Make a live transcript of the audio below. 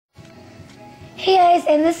Hey guys,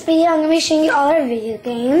 in this video I'm going to be showing you all our video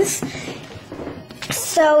games.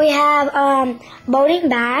 So we have Boating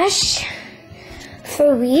Bash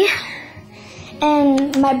for Wii,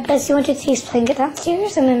 and my bestie wanted to is playing it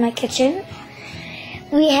downstairs. I'm in my kitchen.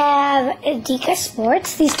 We have Dika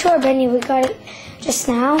Sports. These two are brand new. We got it just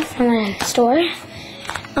now from the store. We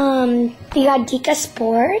got Dika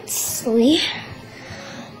Sports Wii,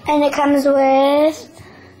 and it comes with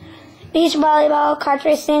beach volleyball, kart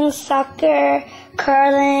racing, soccer,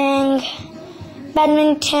 curling,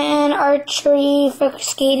 badminton, archery, figure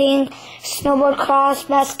skating, snowboard cross,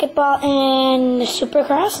 basketball, and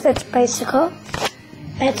supercross. That's bicycle.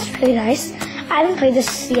 That's really nice. I haven't played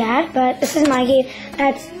this yet, but this is my game.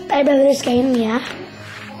 That's my brother's game, yeah.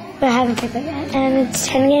 But I haven't played it yet. And it's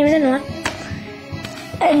 10 games in one.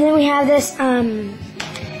 And then we have this,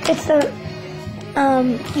 it's the,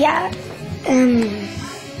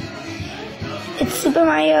 it's Super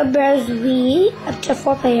Mario Bros. Wii, up to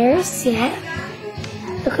 4 players, yeah.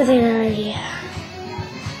 Look what they are, yeah.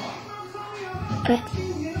 Okay.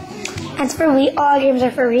 As for Wii, all games are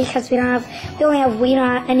for Wii, because we only have Wii,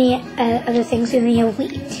 not any other things, we only have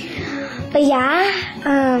Wii. But yeah,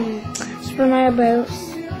 Super Mario Bros.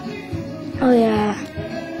 Oh yeah.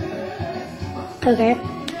 Okay.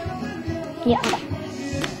 Yeah.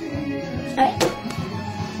 Okay.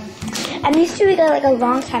 And these two we got like a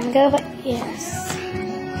long time ago, but yes.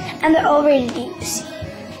 And they're all rated E,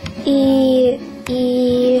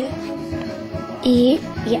 you see.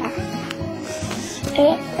 Yeah.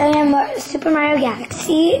 And then Super Mario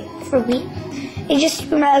Galaxy for Wii. It's just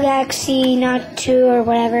Super Mario Galaxy, not 2 or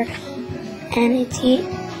whatever. And it's E.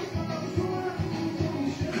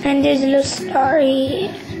 And there's a little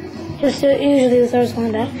starry. Usually there's one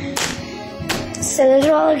of that. So those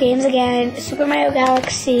are all the games again. Super Mario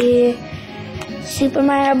Galaxy, Super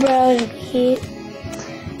Mario Bros. Wii.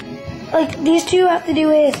 Like, these two have to do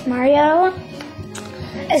with Mario.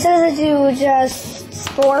 It says to do just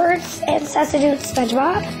sports, and it has to do with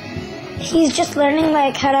SpongeBob. He's just learning,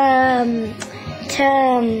 like, how to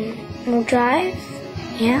drive.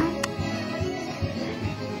 Yeah.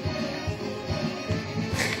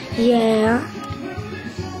 Yeah.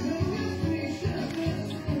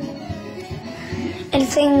 And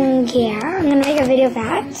saying, yeah, I'm gonna make a video of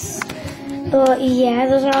that. Well, yeah,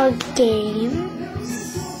 those are all games.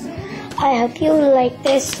 I hope you like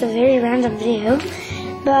this very random video.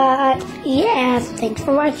 But, yeah, thanks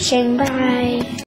for watching. Bye.